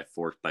by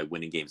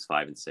winning games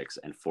 5 and 6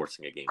 and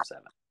forcing a game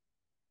 7.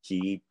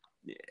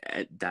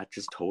 That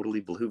just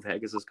totally blew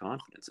Vegas's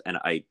confidence. And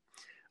I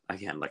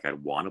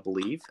want to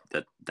believe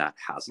that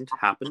hasn't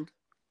happened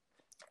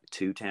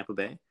to Tampa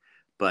Bay.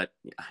 But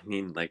I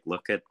mean, like,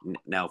 look at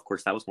now, of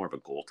course, that was more of a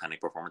goaltending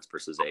performance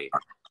versus the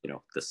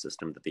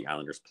system that the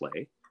Islanders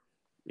play,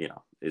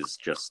 is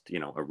just,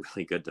 a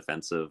really good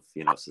defensive,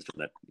 system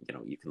that,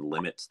 you can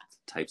limit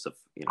types of,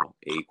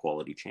 A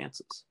quality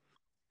chances.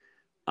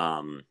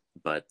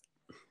 But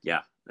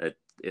yeah,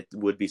 it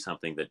would be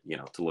something that,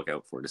 to look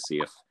out for, to see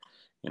if,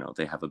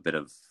 they have a bit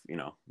of,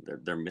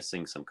 they're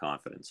missing some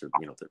confidence, or,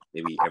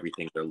 maybe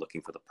everything, they're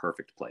looking for the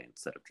perfect play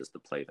instead of just the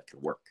play that can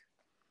work.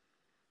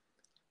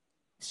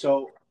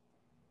 So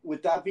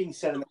with that being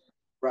said, in that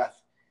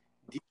breath,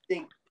 do you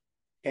think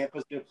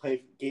Tampa's going to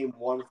play game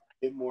one a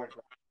bit more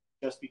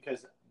just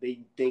because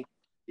they think,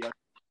 are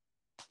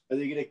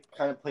they going to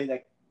kind of play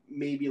that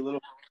maybe a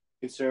little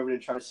conservative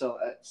and try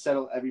to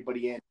settle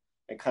everybody in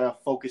and kind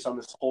of focus on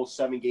this whole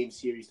 7-game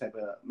series type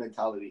of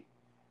mentality?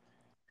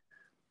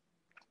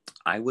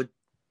 I would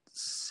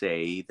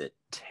say that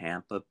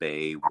Tampa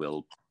Bay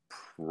will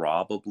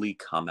probably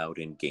come out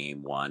in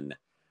game one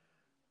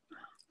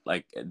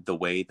like the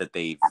way that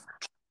they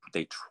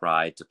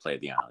tried to play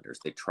the Islanders.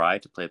 They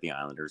tried to play the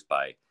Islanders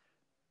by,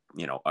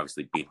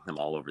 obviously beating them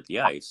all over the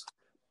ice,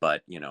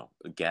 but,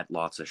 get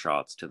lots of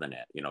shots to the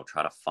net,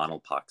 try to funnel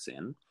pucks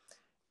in.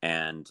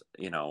 And,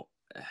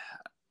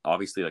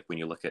 obviously, like when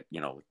you look at,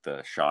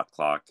 the shot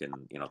clock and,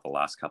 the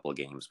last couple of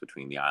games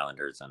between the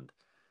Islanders and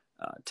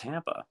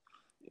Tampa,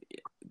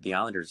 the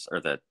Islanders, or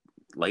the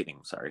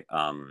Lightning, sorry,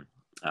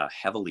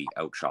 heavily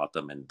outshot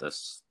them, and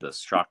this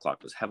shot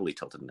clock was heavily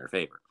tilted in their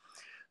favor.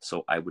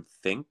 So I would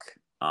think,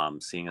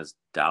 seeing as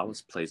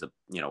Dallas plays a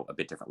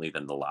bit differently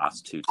than the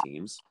last two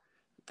teams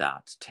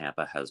that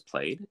Tampa has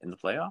played in the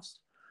playoffs,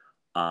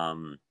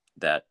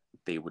 that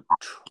they would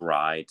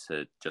try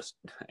to just,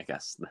 I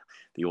guess,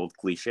 the old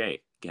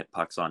cliche, get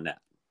pucks on net.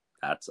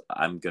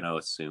 I'm going to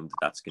assume that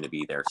that's going to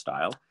be their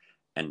style,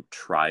 and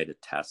try to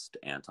test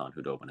Anton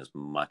Khudobin as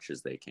much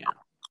as they can.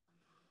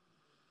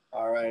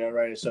 All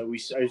right. So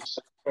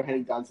we're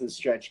heading down to the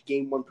stretch.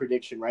 Game one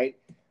prediction, right?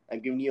 I'm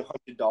giving you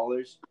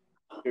 $100.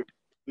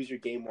 Who's your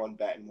game one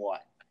bet and why?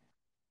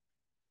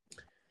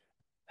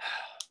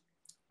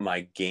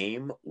 My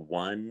game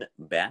one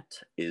bet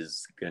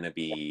is going to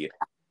be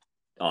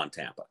on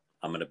Tampa.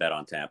 I'm going to bet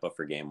on Tampa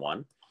for game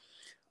one.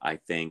 I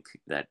think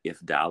that if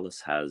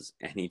Dallas has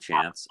any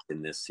chance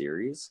in this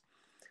series,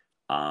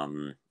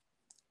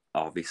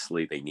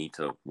 obviously they need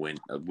to win.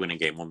 Winning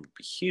game one would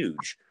be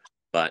huge,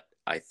 but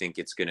I think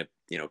it's going to,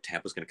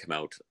 Tampa's going to come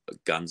out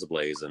guns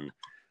ablaze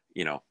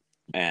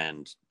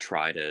and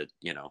try to,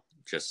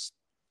 just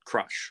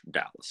crush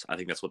Dallas. I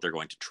think that's what they're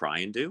going to try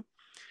and do.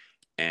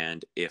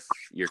 And if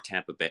you're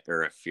Tampa Bay,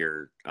 or if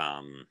you're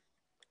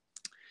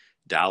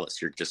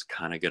Dallas, you're just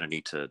kind of going to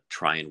need to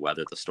try and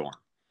weather the storm.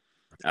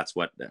 That's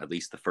what at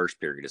least the first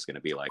period is going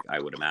to be like, I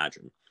would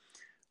imagine.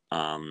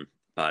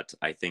 But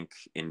I think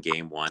in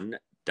game one,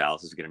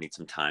 Dallas is going to need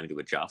some time to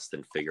adjust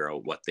and figure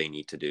out what they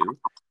need to do.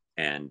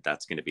 And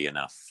that's going to be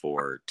enough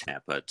for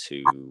Tampa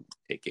to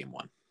take game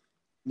one.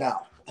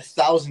 Now,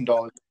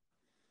 $1,000.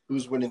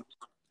 Who's winning?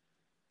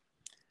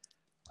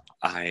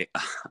 I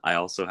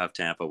also have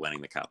Tampa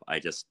winning the cup. I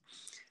just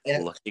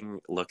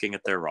looking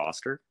at their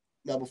roster.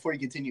 Now, before you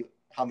continue,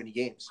 how many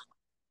games?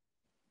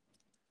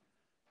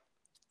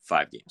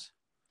 5 games.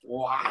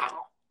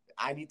 Wow.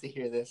 I need to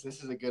hear this.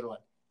 This is a good one.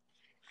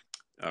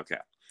 Okay.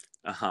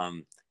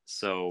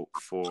 So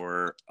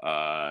for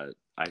I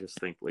just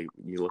think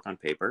you look on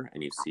paper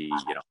and you see,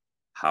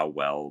 how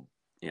well,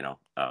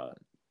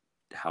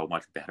 how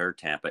much better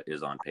Tampa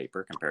is on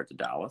paper compared to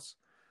Dallas.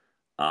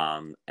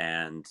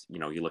 And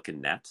you look at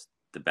net,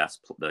 the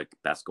best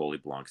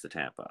goalie belongs to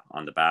Tampa.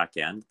 On the back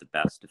end, the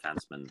best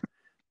defenseman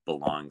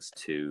belongs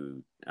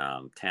to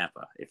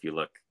Tampa. If you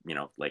look,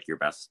 like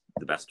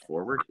the best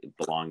forward, it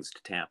belongs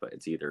to Tampa.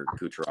 It's either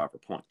Kucherov or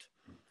Point.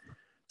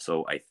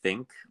 So I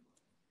think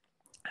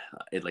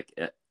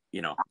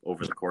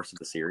over the course of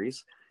the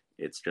series,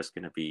 it's just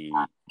going to be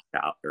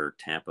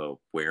Tampa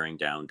wearing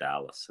down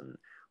Dallas, and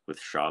with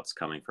shots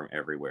coming from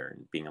everywhere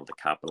and being able to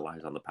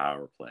capitalize on the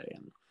power play.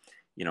 And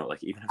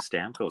even if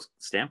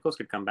Stamkos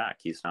could come back,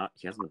 he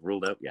hasn't been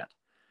ruled out yet.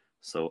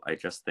 So I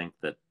just think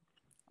that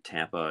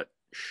Tampa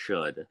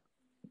should,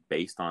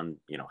 based on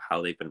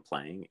how they've been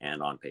playing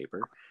and on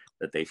paper,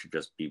 that they should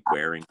just be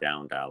wearing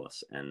down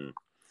Dallas, and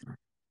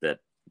that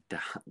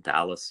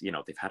Dallas,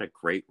 they've had a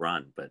great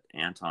run, but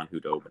Anton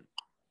Khudobin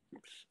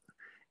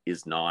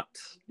is not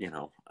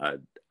a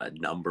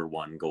number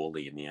one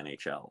goalie in the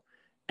NHL,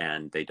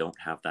 and they don't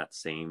have that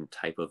same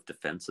type of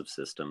defensive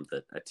system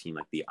that a team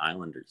like the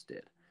Islanders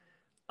did,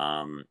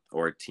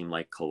 or a team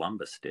like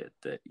Columbus did,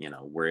 that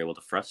were able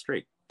to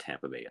frustrate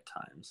Tampa Bay at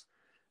times.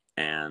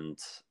 And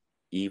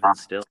even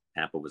still,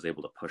 Tampa was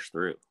able to push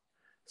through.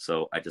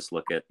 So I just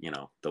look at,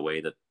 the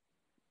way that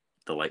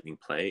the Lightning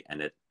play,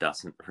 and it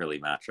doesn't really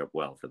match up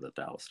well for the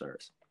Dallas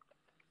Stars.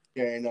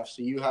 Fair enough.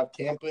 So you have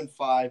Tampa in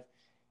 5,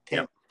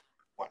 Tampa in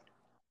 1.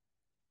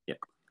 Yep.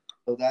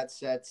 So that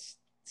sets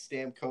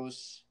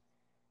Stamkos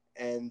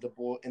and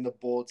the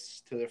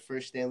Bolts to their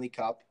first Stanley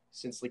Cup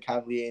since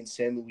LeCavalier and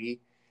San Luis.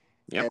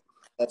 Yep. And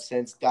that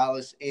sends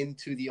Dallas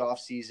into the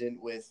offseason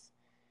with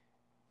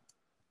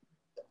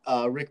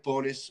Rick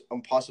Bowness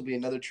on possibly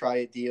another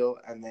try-it deal,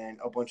 and then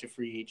a bunch of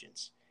free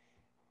agents.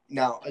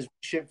 Now, as we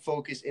shift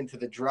focus into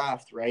the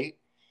draft, right?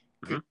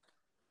 Mm-hmm.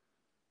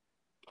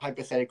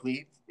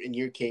 Hypothetically, in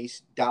your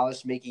case,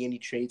 Dallas making any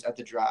trades at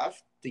the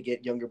draft to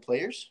get younger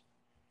players?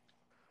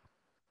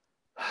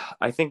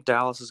 I think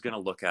Dallas is going to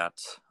look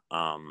at,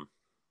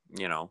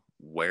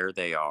 where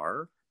they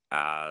are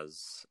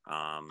as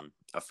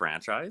a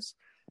franchise,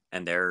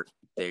 and they're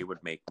they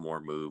would make more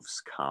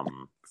moves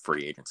come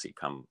free agency,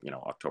 come,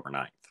 October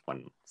 9th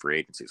when free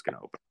agency is going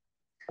to open.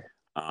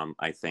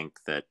 I think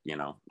that,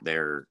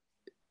 their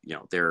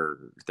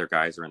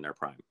guys are in their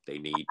prime. They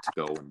need to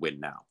go and win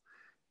now.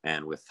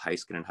 And with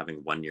Heiskanen having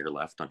 1 year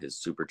left on his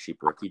super cheap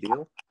rookie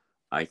deal,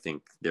 I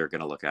think they're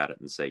going to look at it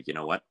and say, you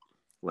know what,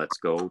 let's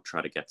go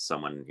try to get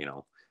someone,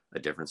 a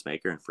difference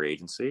maker in free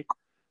agency.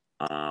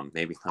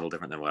 Maybe a little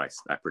different than what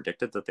I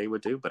predicted that they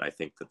would do, but I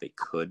think that they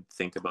could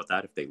think about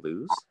that if they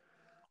lose.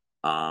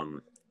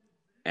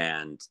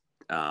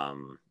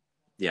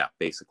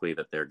 Basically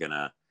that they're going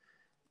to,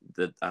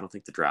 I don't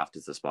think the draft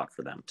is the spot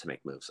for them to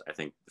make moves. I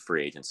think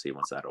free agency,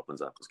 once that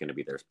opens up, is going to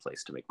be their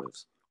place to make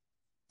moves.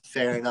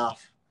 Fair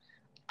enough.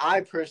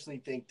 I personally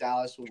think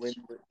Dallas will win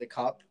the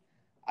Cup.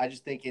 I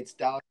just think it's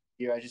Dallas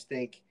here. I just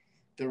think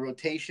the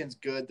rotation's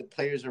good. The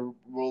players are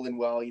rolling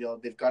well.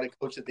 They've got a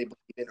coach that they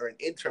believe in, or an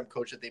interim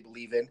coach that they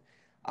believe in.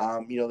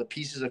 The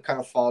pieces have kind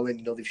of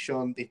fallen.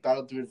 They've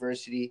battled through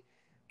adversity.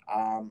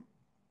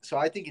 So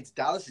I think it's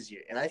Dallas's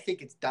year, and I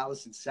think it's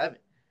Dallas in 7.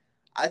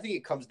 I think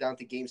it comes down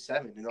to Game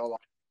 7 in all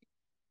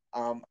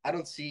honesty. I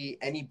don't see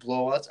any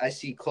blowouts. I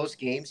see close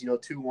games, 2-1,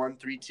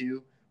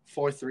 3-2,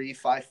 4-3,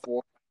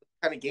 5-4,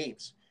 kind of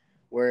games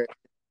where it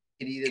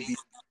could either be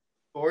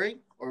scoring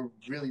or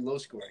really low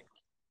scoring,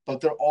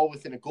 but they're all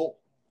within a goal.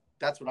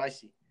 That's what I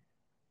see.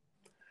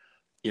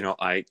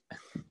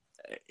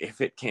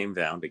 If it came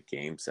down to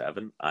Game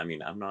 7,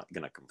 I'm not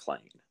going to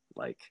complain.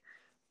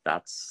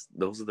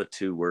 Those are the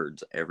 2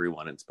 words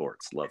everyone in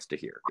sports loves to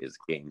hear is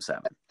Game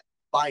 7.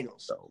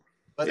 Finals. So,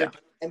 whether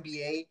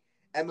NBA,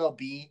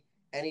 MLB,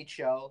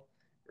 NHL,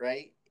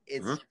 right?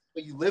 It's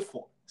what you live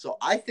for. So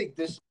I think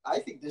this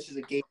is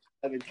a Game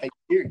 7 type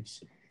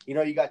series.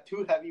 You got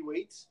 2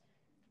 heavyweights,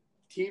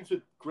 teams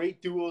with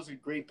great duos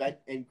and great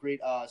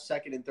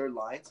second and third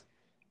lines.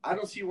 I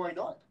don't see why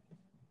not.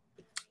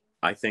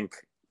 I think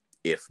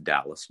if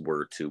Dallas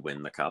were to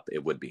win the Cup,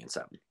 it would be in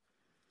 7.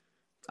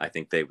 I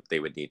think they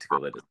would need to go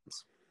the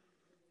distance.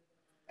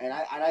 And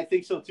I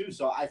think so too.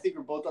 So I think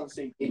we're both on the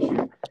same page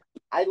here.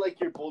 I like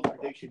your bold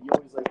prediction. You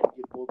always like to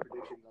give bold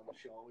predictions on the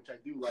show, which I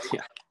do like.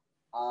 Yeah.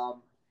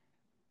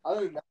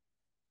 Other than that,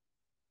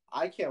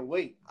 I can't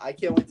wait. I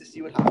can't wait to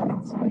see what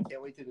happens. I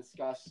can't wait to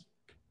discuss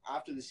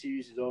after the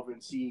series is over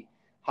and see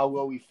how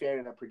well we fared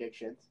in our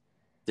predictions.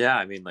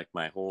 Yeah,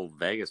 my whole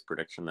Vegas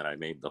prediction that I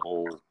made the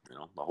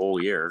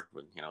whole year,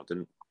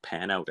 didn't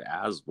pan out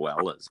as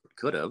well as it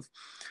could have.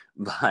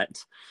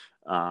 But,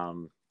 I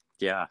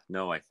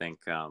think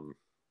I'm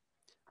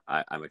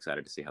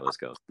excited to see how this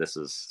goes.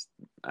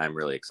 I'm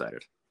really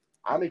excited.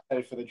 I'm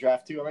excited for the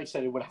draft, too. I'm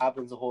excited what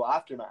happens the whole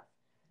aftermath.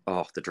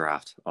 Oh, the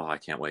draft. Oh, I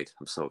can't wait.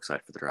 I'm so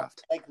excited for the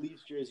draft. Like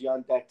Leafs jersey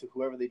on deck to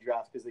whoever they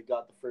draft because they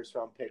got the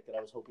first-round pick that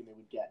I was hoping they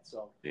would get.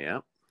 So, yeah.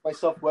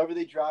 Myself, whoever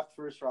they draft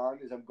first round,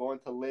 I'm going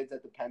to Lids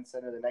at the Penn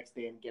Center the next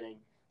day and getting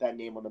that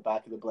name on the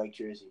back of the blank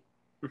jersey.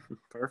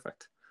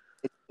 Perfect.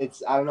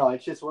 It's I don't know.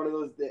 It's just one of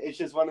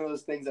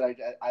those things that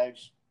I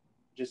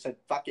just said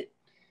fuck it,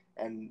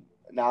 and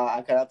now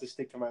I kind of have to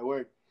stick to my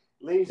word.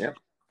 Ladies, yep.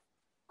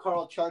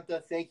 Carl,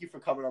 Chunta, thank you for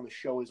coming on the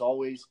show as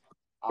always.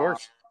 Of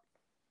course.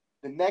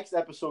 The next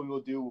episode we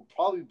will do will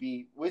probably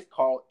be with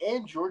Carl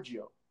and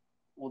Giorgio.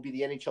 Will be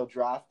the NHL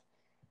draft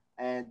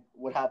and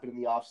what happened in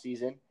the off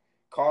season.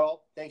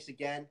 Carl, thanks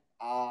again.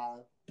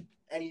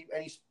 Any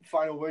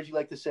final words you'd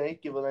like to say?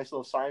 Give a nice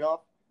little sign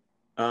off.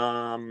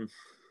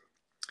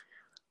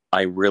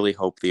 I really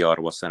hope the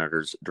Ottawa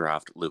Senators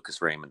draft Lucas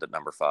Raymond at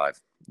number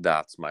 5.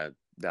 That's my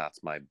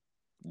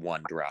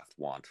one draft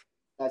want.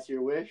 That's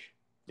your wish?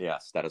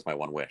 Yes, that is my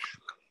one wish.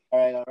 All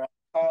right.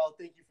 Carl,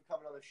 thank you for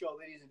coming on the show.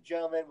 Ladies and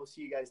gentlemen, we'll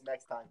see you guys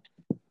next time.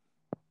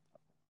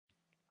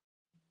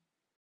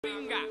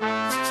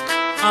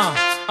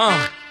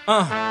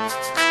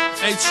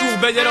 Hey, true,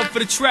 bet that up for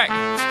the track. We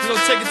gon'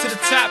 take it to the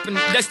top, and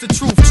that's the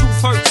truth.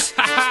 Truth hurts.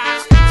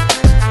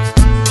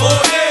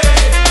 Oh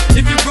yeah.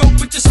 If you're broke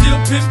but you're still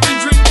pimping,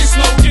 drinking,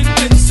 smoking,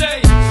 then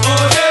say,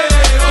 oh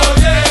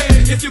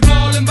yeah. If you're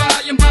ballin',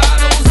 buying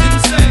bottles, then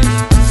say,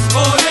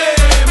 oh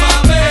yeah,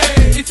 my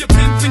man. If you're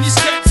pimping, your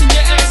skirts and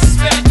your ass is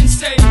fat, then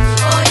say,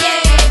 oh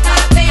yeah,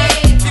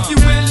 papi. If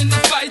you're willing to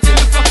fight till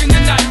you're fucking the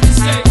night, then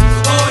say,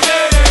 oh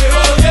yeah,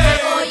 oh yeah,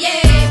 oh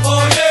yeah,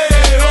 oh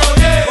yeah, oh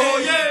yeah, oh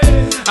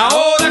yeah.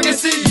 All I can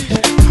see,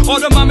 all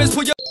the mamas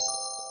put your